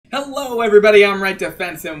Hello everybody, I'm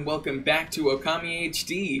WrightDefense and welcome back to Okami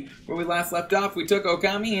HD. Where we last left off, we took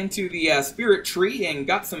Okami into the spirit tree and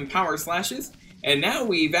got some power slashes. And now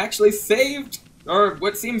we've actually saved, or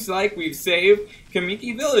what seems like we've saved,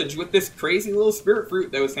 Kamiki Village with this crazy little spirit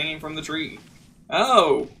fruit that was hanging from the tree.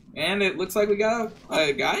 Oh, and it looks like we got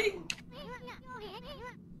a guy?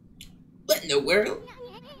 What in the world?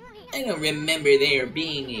 I don't remember there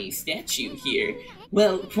being a statue here.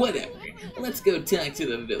 Well, whatever. Let's go talk to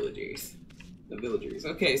the villagers. The villagers.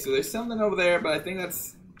 Okay, so there's something over there, but I think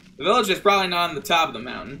that's... The village is probably not on the top of the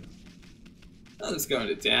mountain. Let's go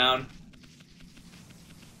into town.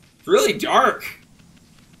 It's really dark.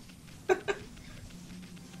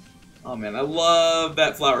 Oh man, I love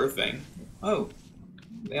that flower thing. Oh,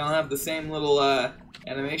 they all have the same little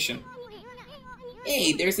animation.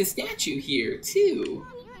 Hey, there's a statue here, too.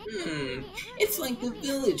 It's like the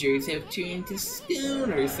villagers have turned to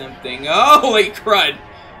stone or something. Holy crud!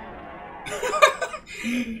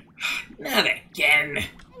 Not again.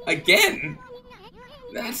 Again?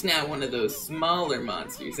 That's not one of those smaller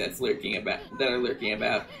monsters that are lurking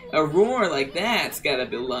about. A roar like that's gotta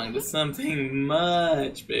belong to something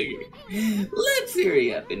much bigger. Let's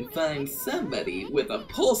hurry up and find somebody with a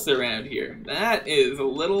pulse around here. That is a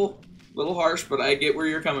little harsh, but I get where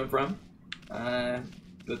you're coming from.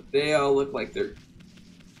 But they all look like they're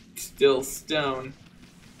still stone.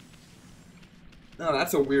 Oh,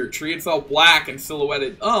 that's a weird tree. It's all black and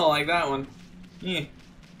silhouetted. Oh, like that one. Yeah.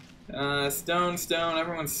 Stone,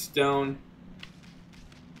 everyone's stone.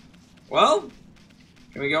 Well,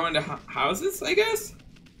 can we go into houses, I guess?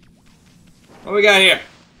 What we got here?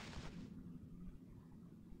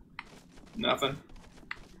 Nothing.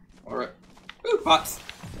 Alright. Ooh, pots.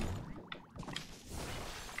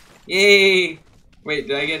 Yay! Wait,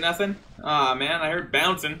 did I get nothing? Aw, man, I heard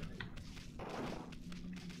bouncing.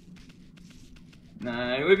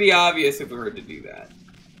 Nah, it would be obvious if we were to do that.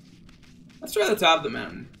 Let's try the top of the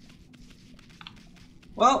mountain.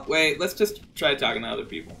 Well, wait, let's just try talking to other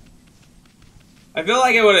people. I feel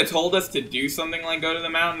like it would have told us to do something like go to the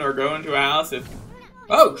mountain or go into a house if...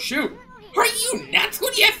 Oh, shoot! Are you nuts?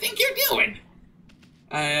 What do you think you're doing?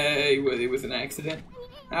 It was an accident.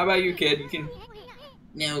 How about you, kid? You can...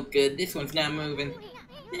 No good, this one's not moving.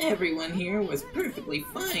 Everyone here was perfectly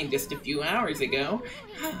fine just a few hours ago.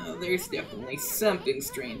 Oh, there's definitely something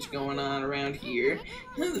strange going on around here.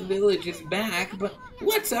 The village is back, but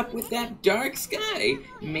what's up with that dark sky?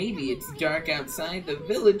 Maybe it's dark outside the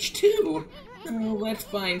village too. Oh, let's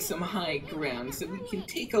find some high ground so we can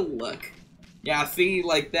take a look. Yeah, see,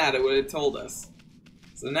 like that, it would have told us.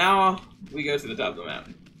 So now we go to the top of the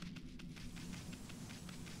mountain.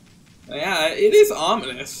 Yeah, it is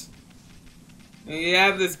ominous. You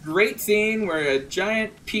have this great scene where a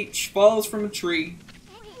giant peach falls from a tree,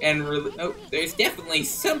 and oh, there's definitely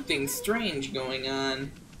something strange going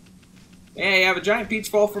on. Yeah, you have a giant peach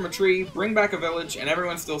fall from a tree, bring back a village, and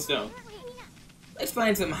everyone's still stoned. Let's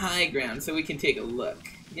find some high ground so we can take a look.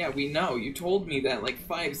 Yeah, we know. You told me that like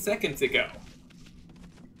 5 seconds ago.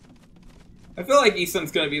 I feel like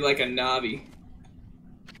Isun's gonna be like a Navi.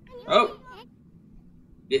 Oh.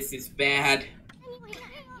 This is bad.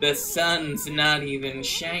 The sun's not even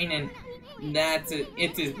shining.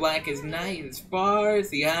 It's as black as night as far as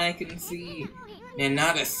the eye can see. And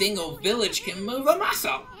not a single village can move a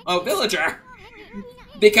muscle. Oh, villager!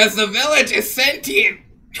 Because the village is sentient!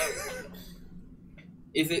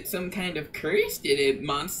 Is it some kind of curse? Did a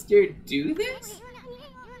monster do this?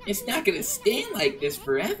 It's not gonna stay like this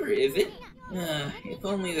forever, is it? If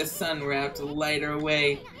only the sun were out to light our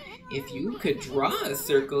way. If you could draw a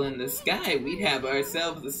circle in the sky, we'd have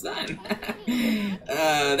ourselves a sun.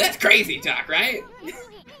 That's crazy talk, right?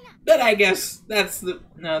 But I guess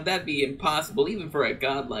that'd be impossible even for a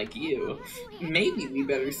god like you. Maybe we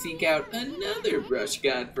better seek out another brush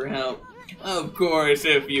god for help. Of course,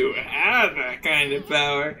 if you had that kind of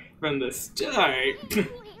power from the start,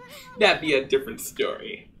 that'd be a different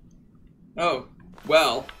story. Oh,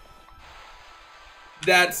 well.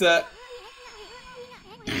 That's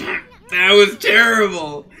that was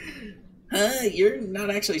terrible! You're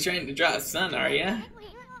not actually trying to draw a sun, are ya?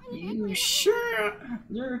 You sure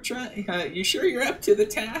you're up to the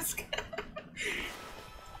task?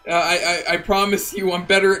 I promise you I'm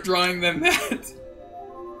better at drawing than that.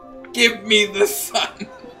 Give me the sun!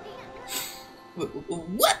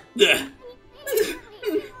 What the?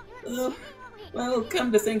 Well,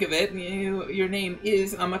 come to think of it, your name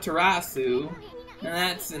is Amaterasu.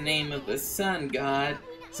 That's the name of the sun god.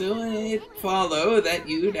 So it followed that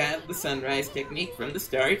you'd have the sunrise technique from the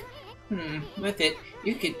start. With it,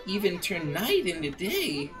 you could even turn night into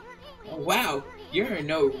day. Oh, wow, You're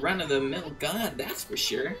no run-of-the-mill god, that's for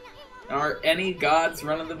sure. Are any gods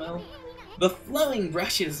run-of-the-mill? The flowing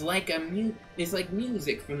brush is like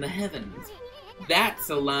music from the heavens. That's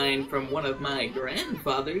a line from one of my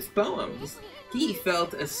grandfather's poems. He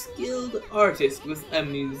felt a skilled artist was a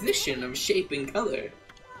musician of shape and color.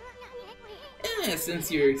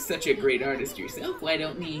 Since you're such a great artist yourself, why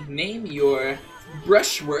don't we name your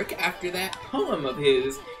brushwork after that poem of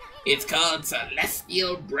his? It's called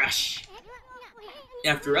Celestial Brush.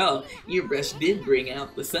 After all, your brush did bring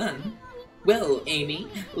out the sun. Well, Amy,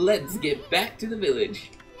 let's get back to the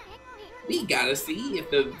village. We gotta see if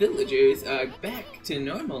the villagers are back to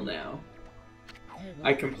normal now.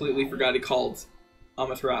 I completely forgot he called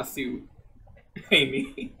Amaterasu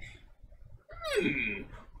Amy.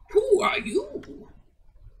 Who are you?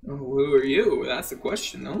 Oh, who are you? That's the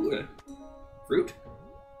question. Oh, fruit?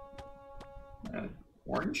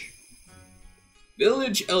 Orange?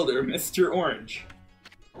 Village Elder, Mr. Orange.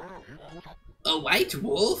 A white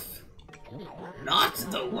wolf? Not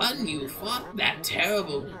the one you fought that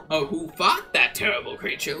terrible... Oh, who fought that terrible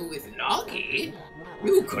creature with Nagi?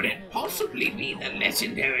 You couldn't possibly be the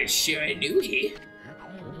legendary Shiranui.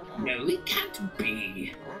 No, it can't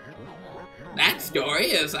be. That story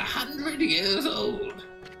is 100 years old.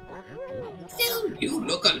 Still, you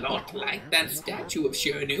look a lot like that statue of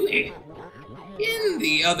Shiranui. On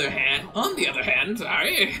the other hand,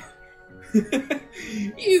 sorry.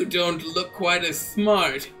 You don't look quite as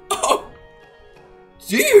smart. Oh!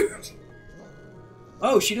 Dude!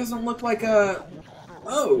 Oh, she doesn't look like a...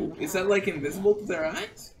 Oh, is that like invisible to their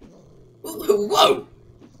eyes? Whoa!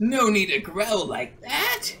 No need to growl like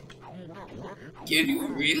that! Can you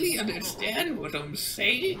really understand what I'm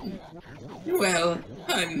saying? Well,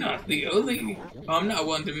 I'm not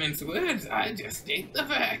one to mince words, I just state the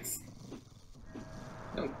facts.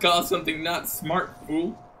 Don't call something not smart,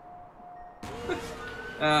 fool.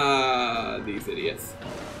 These idiots.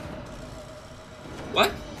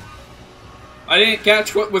 What? I didn't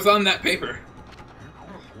catch what was on that paper.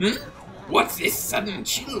 What's this sudden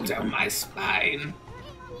chill down my spine?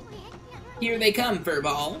 Here they come,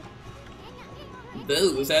 Furball.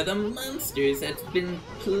 Those are the monsters that's been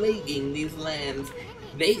plaguing these lands.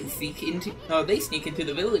 They sneak into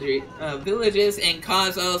the villages and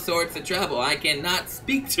cause all sorts of trouble. I cannot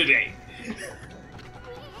speak today.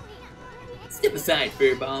 Step aside,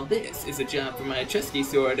 Furball. This is a job for my trusty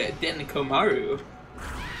sword, Denkomaru.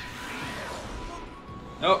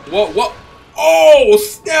 Oh, whoa! Oh,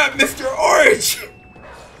 snap, Mr. Orange!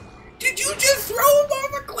 Did you just throw him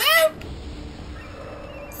off a cliff?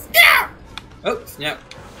 Snap! Oh, snap.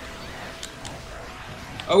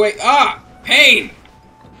 Oh, wait. Ah! Pain!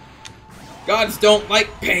 Gods don't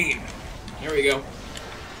like pain. Here we go.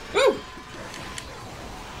 Woo!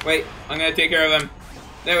 Wait, I'm gonna take care of them.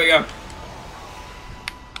 There we go.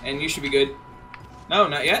 And you should be good. No,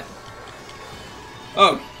 not yet.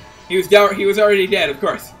 Oh, he was already dead, of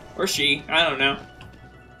course. Or she, I don't know.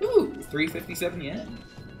 Ooh, 357 yen.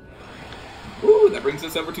 Ooh, that brings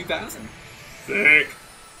us over 2,000. Sick.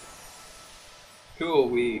 Cool,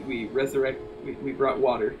 we brought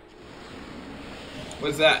water.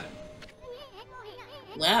 What's that?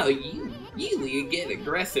 Wow, you really get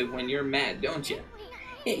aggressive when you're mad, don't you?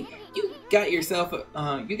 Hey, you got yourself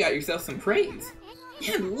some praise.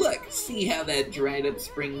 And look, see how that dried up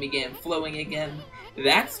spring began flowing again?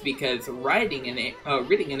 That's because ridding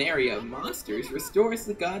an area of monsters restores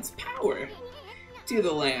the god's power to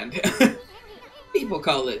the land. People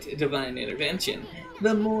call it divine intervention.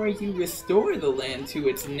 The more you restore the land to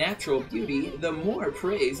its natural beauty, the more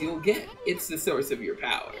praise you'll get. It's the source of your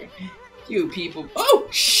power. You people... Oh,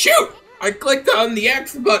 shoot! I clicked on the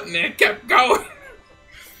X button and it kept going.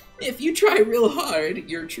 If you try real hard,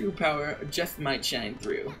 your true power just might shine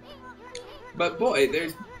through. But boy,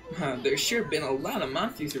 there's sure been a lot of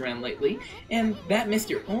monsters around lately, and that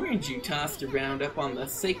Mr. Orange you tossed around up on the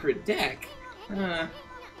sacred deck,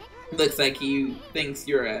 looks like he thinks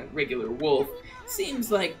you're a regular wolf.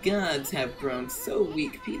 Seems like gods have grown so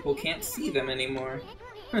weak people can't see them anymore.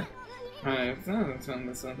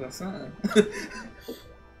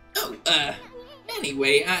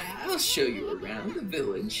 Anyway, I'll show you around the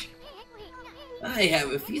village. I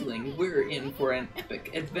have a feeling we're in for an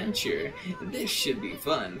epic adventure. This should be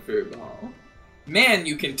fun, Furball. Man,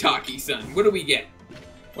 you can talkie-son. What do we get?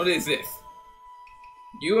 What is this?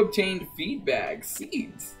 You obtained feed bags,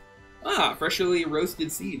 seeds. Ah, freshly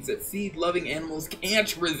roasted seeds that seed-loving animals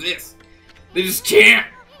can't resist. They just can't!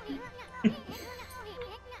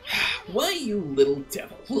 Why, you little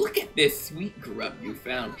devil, look at this sweet grub you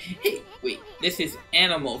found. Hey, wait, this is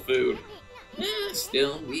animal food.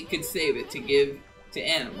 Still, we could save it to give to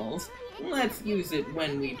animals. Let's use it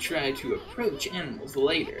when we try to approach animals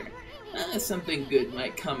later. Something good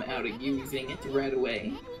might come out of using it right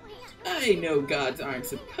away. I know gods aren't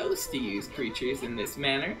supposed to use creatures in this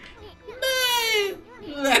manner, but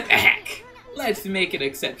what the heck? Let's make an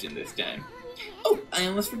exception this time. Oh, I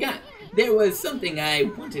almost forgot. There was something I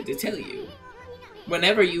wanted to tell you.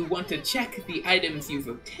 Whenever you want to check the items you've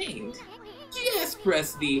obtained, just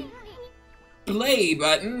press the play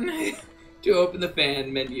button to open the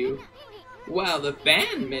fan menu. While the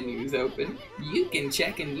fan menu is open, you can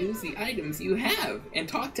check and use the items you have and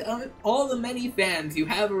talk to all the many fans you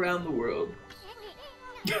have around the world.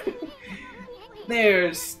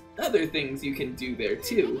 There's other things you can do there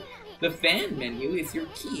too. The fan menu is your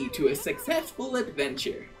key to a successful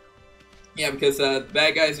adventure. Yeah, because the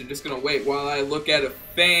bad guys are just gonna wait while I look at a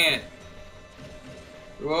fan.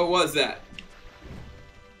 What was that?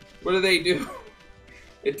 What do they do?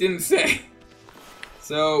 It didn't say.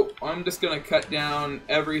 So, I'm just gonna cut down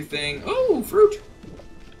everything. Oh, fruit!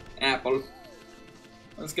 Apple.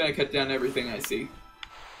 I'm just gonna cut down everything I see.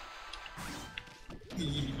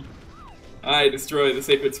 I destroy the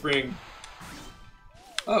sacred spring.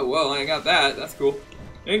 Oh, well, I got that. That's cool.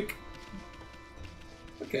 Ink.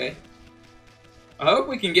 Okay. I hope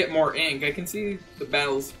we can get more ink. I can see the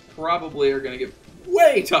battles probably are gonna get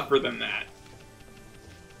way tougher than that.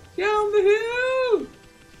 Down the hill!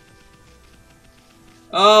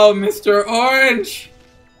 Oh, Mr. Orange!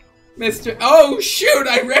 Oh, shoot!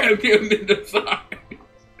 I ran him in the side!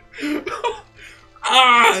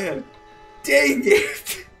 Ah! Dang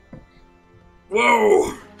it!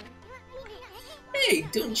 Whoa! Hey,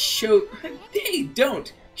 don't! Show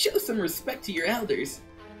some respect to your elders.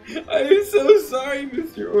 I'm so sorry,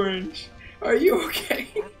 Mr. Orange. Are you okay?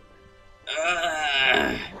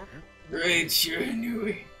 Great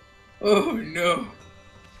Shiranui. Oh, no.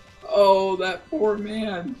 Oh, that poor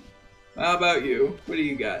man. How about you? What do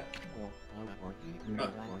you got?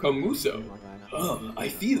 Kamuso. Oh, I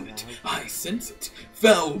feel it. I sense it.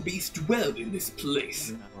 Foul beasts dwell in this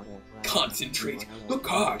place. Concentrate. Look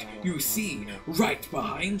hard. You see, right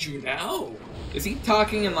behind you now. Is he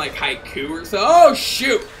talking in like haiku or so? Oh,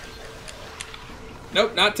 shoot!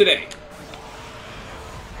 Nope, not today.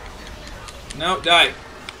 Nope, die.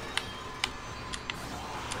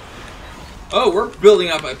 Oh, we're building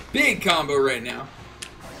up a big combo right now.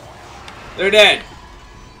 They're dead.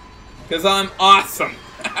 Because I'm awesome.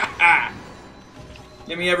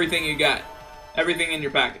 Give me everything you got. Everything in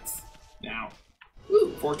your pockets. Now.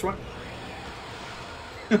 Ooh, 420.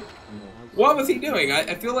 What was he doing?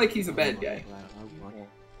 I feel like he's a bad guy.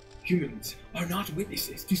 Humans are not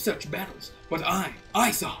witnesses to such battles, but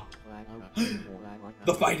I saw.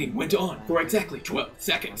 The fighting went on for exactly 12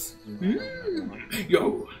 seconds.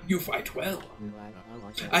 Yo, you fight well.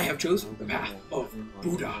 I have chosen the path of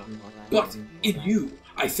Buddha, but in you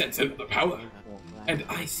I sense another power. And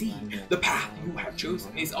I see the path you have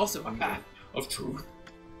chosen is also a path of truth.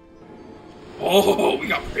 Oh, we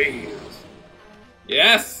got praise.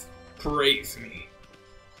 Yes, praise me.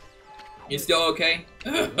 You still okay?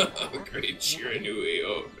 Great Shiranui,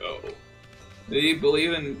 oh no. Did he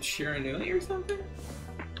believe in Shiranui or something?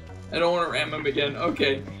 I don't want to ram him again.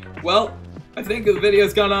 Okay, well, I think the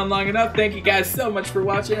video's gone on long enough. Thank you guys so much for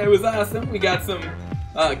watching. It was awesome. We got some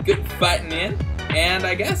good fighting in. And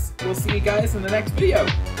I guess we'll see you guys in the next video.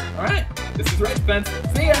 Alright, this is WrightDefense.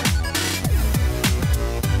 See ya!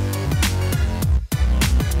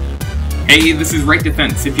 Hey, this is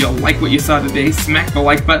WrightDefense. If you like what you saw today, smack the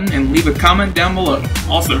like button and leave a comment down below.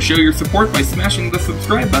 Also, show your support by smashing the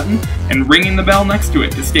subscribe button and ringing the bell next to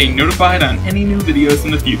it to stay notified on any new videos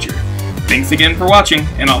in the future. Thanks again for watching,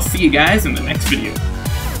 and I'll see you guys in the next video.